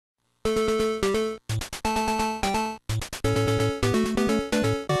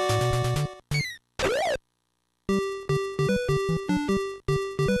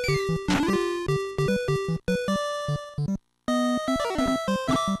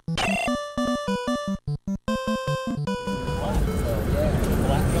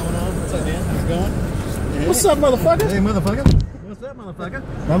What's up, motherfucker? Hey, motherfucker. What's up, motherfucker?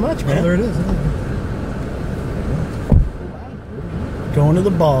 Not much, man. Oh, there it is. Going to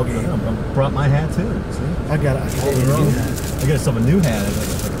the ball game. I brought my hat too. See? I got a new hat. I got myself a new hat.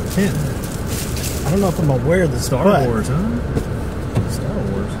 It's like a pin. I don't know if I'm gonna wear the Star Wars, huh? Star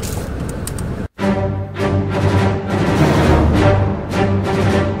Wars.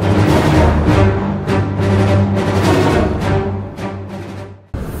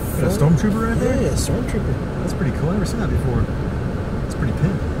 Got a stormtrooper right there? Yeah, stormtrooper. That's pretty cool. I've never seen that before. It's pretty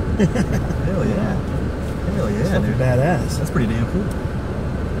pin. Hell yeah. Hell yeah, That's dude. badass. That's pretty damn cool.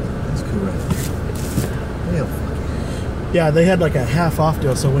 That's cool right there. Hell fuck. Yeah, they had like a half off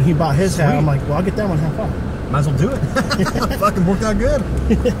deal, so when he bought his hat, I'm like, well, I'll get that one half off. Might as well do it. Fucking worked out good.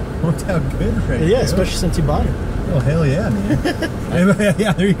 Worked out good right Yeah, especially since he bought it. Oh, hell yeah, man.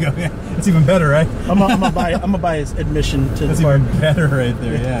 Yeah, there you go. Yeah. It's even better, right? I'm gonna buy his admission to That's the park. even better right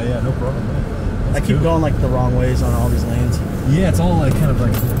there. Yeah, no problem. Man. I keep going like the wrong ways on all these lanes. Yeah, it's all like kind of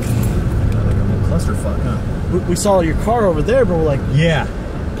like a little clusterfuck, huh? We saw your car over there, but we're like, yeah.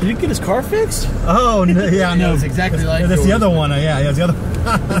 Did you get his car fixed? Oh, no, yeah, no. It's exactly like that's yours. the other one. Yeah, it's the other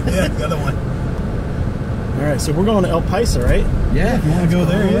yeah, the other one. All right, so we're going to El Paisa, right? Yeah, If you want to go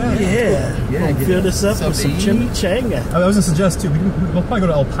there, Yeah. We'll fill this up with some chimichanga. I was going to suggest, too, we'll probably go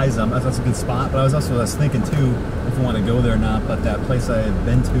to El Paisa. That's a good spot. But I was thinking, too, if we want to go there or not. But that place I had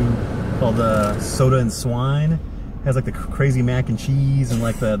been to called Soda and Swine has like the crazy mac and cheese and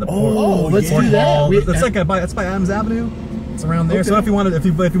like the pork. Let's pork do that. ball. That's by Adams Avenue. It's around there. Okay. So if you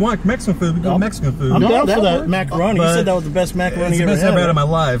want Mexican food, we go Mexican food. I'm down for that macaroni. You said that was the best macaroni you ever had. It's the best I've had in my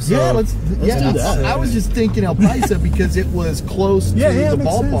life. So yeah, let's do that. I was just thinking El Paisa because it was close to the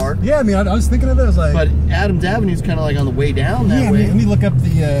ballpark. Sense. Yeah, I mean, I was thinking of it. I was like, but Adams Avenue is kind of like on the way down that way. Let me look up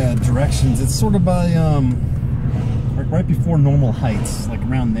the directions. It's sort of by right before Normal Heights, like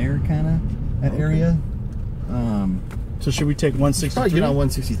around there, kind of that area. So should we take 163? Probably get on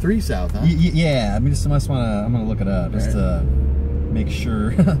 163 south, huh? Yeah, I mean, I'm gonna look it up just to make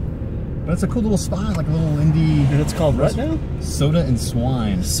sure. But it's a cool little spot, like a little indie. And it's called what now? Soda and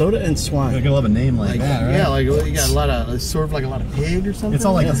Swine. Soda and Swine. You're gonna love a name like that, right? Yeah, like you got a lot of sort of like a lot of pig or something. It's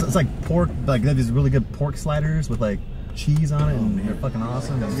all like it's like pork, like they have these really good pork sliders with like cheese on it, and they're fucking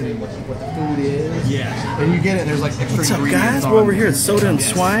awesome. What the food is. Yeah. And you get it, there's like extra What's up, ingredients guys? We're over here at Soda and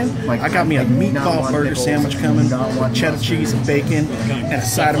Swine. Like, I got me a meatball burger sandwich coming with cheddar cheese and bacon and a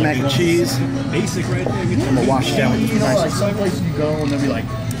side of mac and cheese. Basic right there. I'm gonna wash it down with this like nice some places you go and they'll be like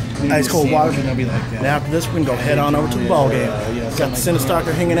ice cold water. and they'll be like And after this, we can go head on over to the ball game. Got the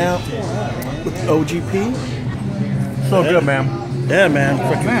CINESTALKER hanging out with the OGP. So good, man. Yeah, man.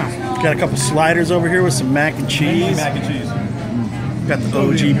 Got a couple sliders over here with some mac and cheese. Mac and cheese. Got the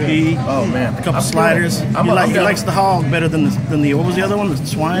OGP. oh man, A couple sliders. He likes the hog better than the what was the other one? The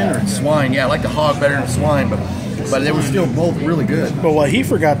swine or swine. Yeah, I like the hog better than the swine, but they were still both really good. But what he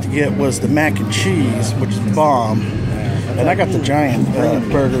forgot to get was the mac and cheese, which is bomb. And I got the giant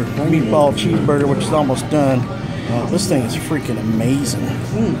burger, meatball cheeseburger, which is almost done. This thing is freaking amazing.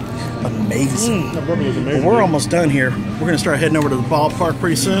 Amazing. Well, we're almost done here. We're going to start heading over to the ballpark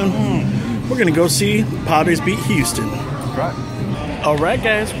pretty soon. We're going to go see Padres beat Houston. Right. All right,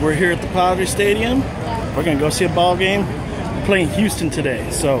 guys. We're here at the Padres Stadium. We're going to go see a ball game. We're playing Houston today.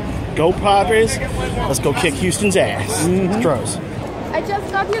 So, go Padres. Let's go kick Houston's ass. Stros. I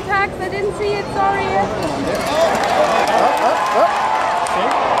just got your text. I didn't see it. Sorry.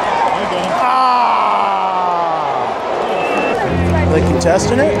 Are they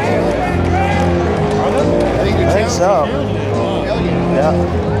contesting it? I think so. Yeah.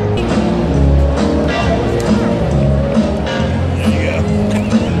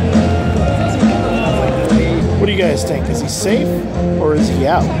 What do you guys think? Is he safe or is he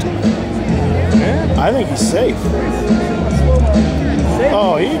out? I think he's safe.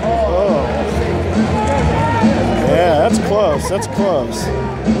 Oh, yeah, that's close. That's close.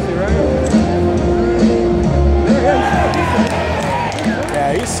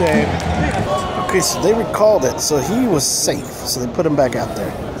 Yeah, he's safe. Okay, so they recalled it, so he was safe. So they put him back out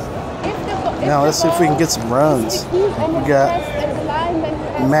there. Now let's see if we can get some runs. We got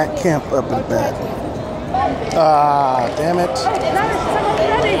Matt Kemp up in the bat. Ah, damn it.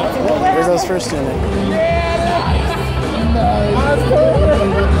 There goes first inning.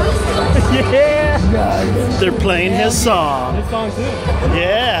 Yeah! They're playing his song. His song too.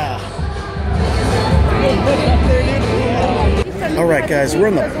 Yeah. All right, guys, we're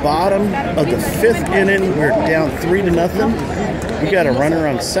in the bottom of the 5th inning. We're down 3-0. We got a runner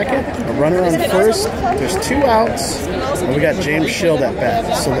on second, a runner on first. There's 2 outs, and we got James Shield at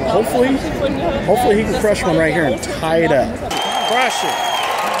bat. So hopefully he can crush one right here and tie it up. Crush it.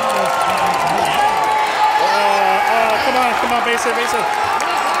 Come on, base hit.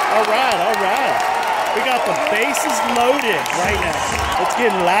 All right. We got the bases loaded right now. It's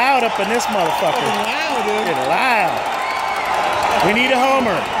getting loud up in this motherfucker. Getting loud. We need a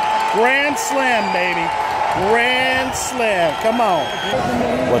homer. Grand slam, baby. Grand slam. Come on.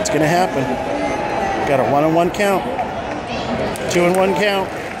 What's going to happen? Got a 1-1 count. 2-1 count.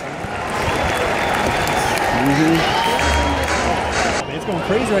 It's going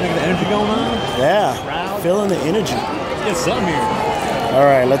crazy right now. The energy going on. Yeah. Feeling the energy. Let's get something here. All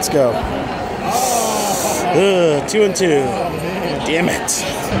right, let's go. 2-2. Damn it.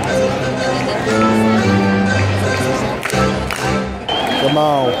 Come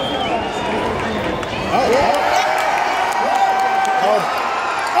on.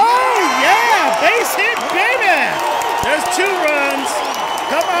 Oh, yeah. Base hit, baby. There's 2 runs.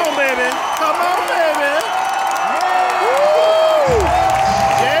 Come on, baby. Come on, baby. Woo.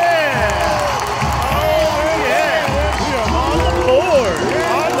 Yeah. Oh, yeah. We are on the board.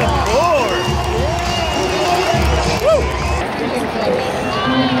 On the board.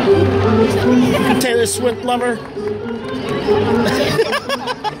 Woo. Taylor Swift lover.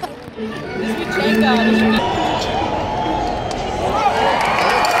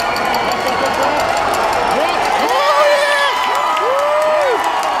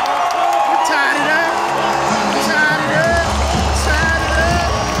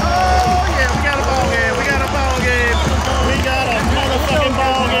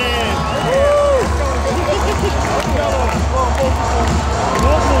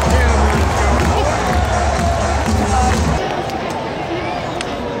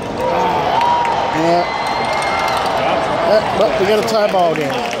 But we got a tie ball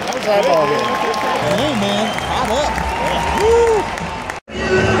game. Hey, man. Hot up.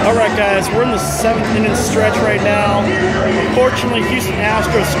 All right, guys. We're in the 7th inning stretch right now. Unfortunately, Houston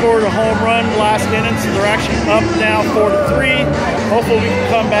Astros scored a home run last inning, so they're actually up now 4-3. Hopefully, we can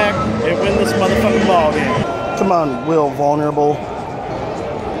come back and win this motherfucking ball game. Come on, Will Vulnerable.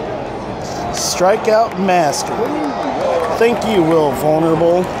 Strikeout master. Thank you, Will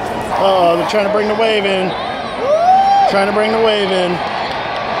Vulnerable. Uh-oh, they're trying to bring the wave in. Trying to bring the wave in.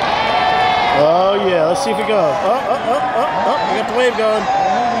 Oh, yeah. Let's see if it goes. Oh. We got the wave going.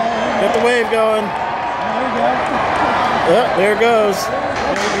 Got the wave going. Oh, there it goes.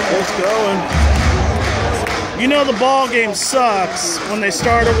 It's going. You know the ball game sucks when they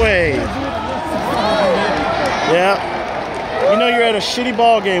start a wave. Yeah. You know you're at a shitty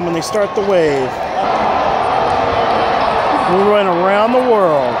ball game when they start the wave. We're running around the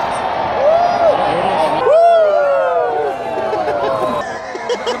world.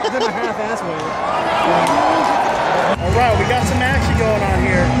 Alright, we got some action going on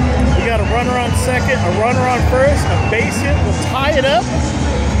here. We got a runner on second, a runner on first, a base hit will tie it up.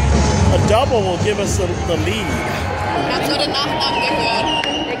 A double will give us the lead.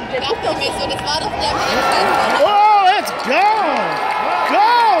 Oh, it's gone!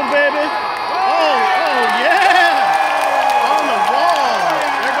 Gone, baby! Oh, yeah! On the wall.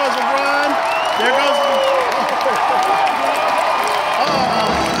 There goes a run. There goes the...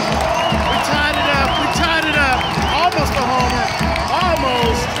 Almost a homer.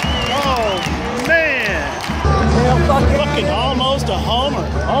 Almost. Oh, man. Fucking almost a homer.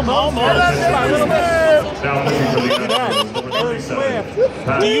 Almost.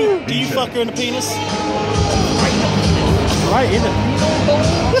 Do you fuck her in the penis? Right in the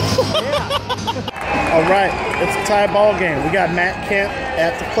penis. All right, it's a tie ball game. We got Matt Kemp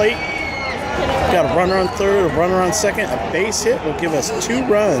at the plate. We got a runner on third, a runner on second. A base hit will give us 2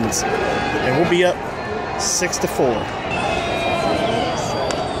 runs, and we'll be up 6-4.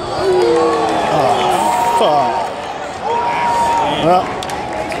 Oh, fuck. Well,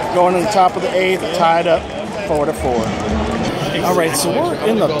 going to the top of the 8th, tied up 4-4. All right, so we're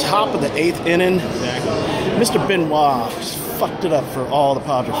in the top of the 8th inning. Mr. Benoit just fucked it up for all the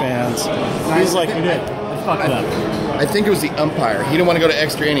Padre fans. He's like, we did. It fucked it up. I think it was the umpire. He didn't want to go to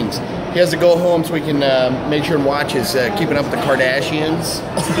extra innings. He has to go home so he can make sure and watch his Keeping Up with the Kardashians.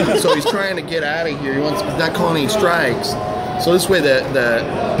 So he's trying to get out of here. He's not calling any strikes. So this way the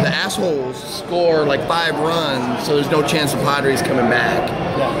assholes score like 5 runs, so there's no chance the Padres coming back.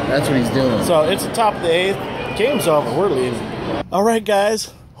 Yeah. That's what he's doing. So it's the top of the 8th. Game's over. We're leaving. All right,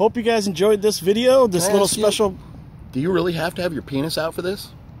 guys. Hope you guys enjoyed this video. This little special... Do you really have to have your penis out for this?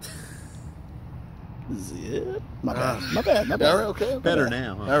 Zip. My bad. All right, okay. Better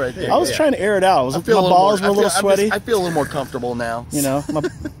now. Huh? All right. I was trying to air it out. My balls were a little sweaty. I feel a little more comfortable now. You know,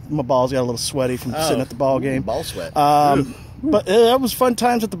 my balls got a little sweaty from sitting at the ball game. Ball sweat. But that was fun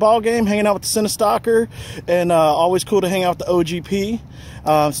times at the ball game, hanging out with the CINESTALKER, and always cool to hang out with the OGP.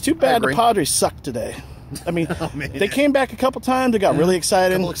 It's too bad the Padres sucked today. I mean, they came back a couple times. They got really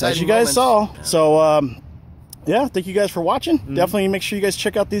excited, as you guys saw. So, yeah, thank you guys for watching. Definitely make sure you guys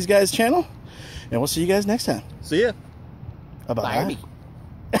check out these guys' channel. And we'll see you guys next time. See ya. Bye-bye.